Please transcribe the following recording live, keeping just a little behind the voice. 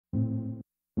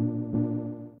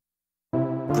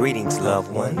Greetings,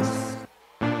 loved ones.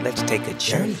 Let's take a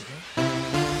journey.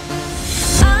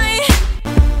 I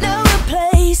know a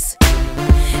place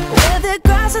where the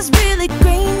grass is really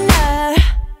greener,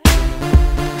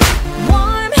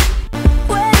 warm,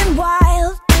 wet and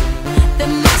wild. There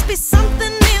must be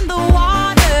something in the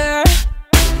water.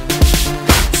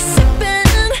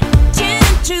 Sippin' gin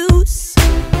and juice,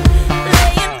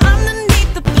 laying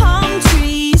underneath the palm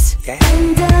trees.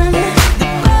 Undone, the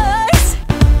birds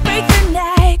break their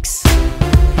necks,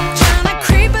 trying to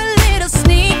creep a little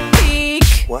sneak peek.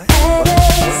 What?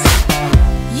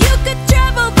 You could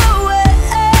travel the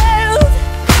world,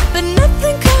 but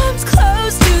nothing comes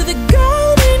close to the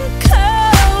golden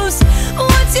coast.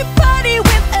 Once you party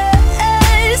with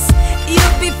us,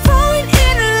 you'll be falling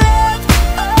in love.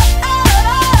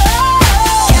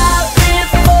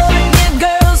 California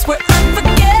girls, we're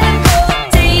unforgettable.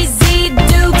 Daisy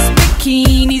Dukes,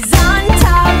 bikinis on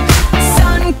top,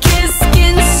 sun-kissed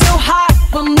skin so hot,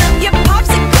 we'll melt your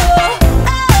popsicle.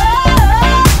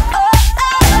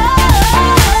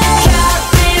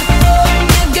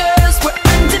 California girls, we're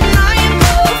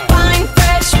undeniable. Fine,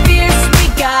 fresh beers, we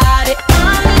got it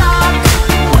on lock.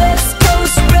 West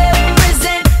Coast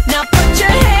represent, now put your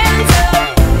hands up.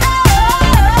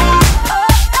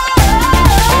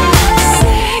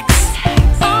 Sex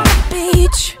on the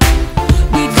beach,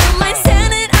 we don't mind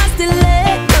standing on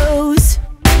stilettos.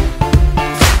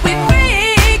 We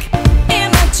freak in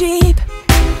my Jeep,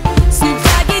 Snoop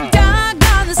Dogg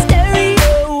on the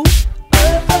stereo.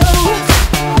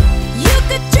 You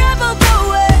could travel the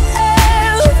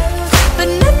world, but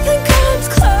nothing comes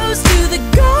close to the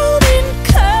golden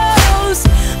coast.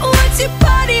 Once you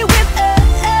party with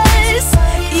us,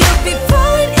 you'll be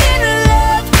falling in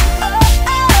love.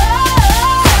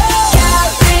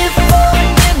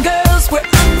 California girls, we're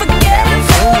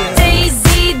unforgettable.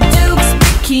 Daisy Dukes,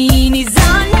 bikinis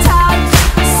on top,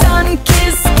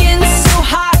 sun-kissed skin so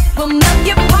hot, we'll melt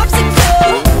your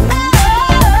popsicle.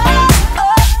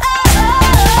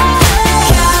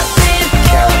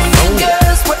 California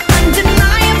girls, we're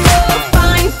undeniable.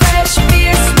 Fine, fresh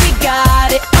beers, we got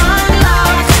it on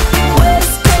lock.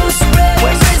 West Coast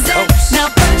represent, now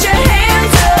put your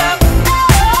hands up.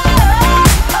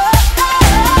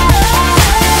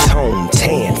 Tone,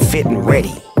 tan, fit and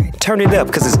ready. Turn it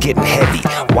up cause it's getting heavy.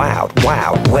 Wild,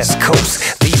 wild, West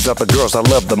Coast. These are the girls I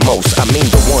love the most. I mean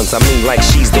the ones, I mean like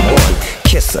she's the one.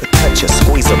 Kiss her, touch her,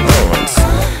 squeeze her buns.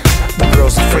 The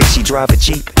girl's afraid she drive a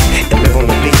Jeep and live on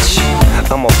the beach.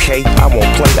 I'm okay, I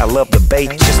won't play, I love the bay,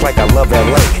 just like I love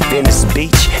LA, Venice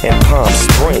Beach and Palm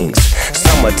Springs.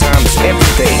 Summertime is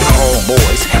everything,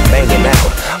 homeboys banging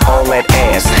out, all that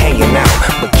ass hanging out.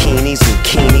 Bikinis,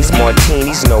 zucchinis,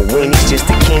 martinis, no weenies, just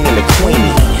the king and the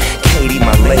queenie. Katy,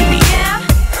 my lady,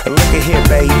 look at here,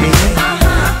 baby.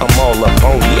 I'm all up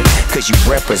on you, cause you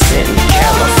representin'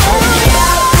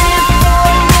 California.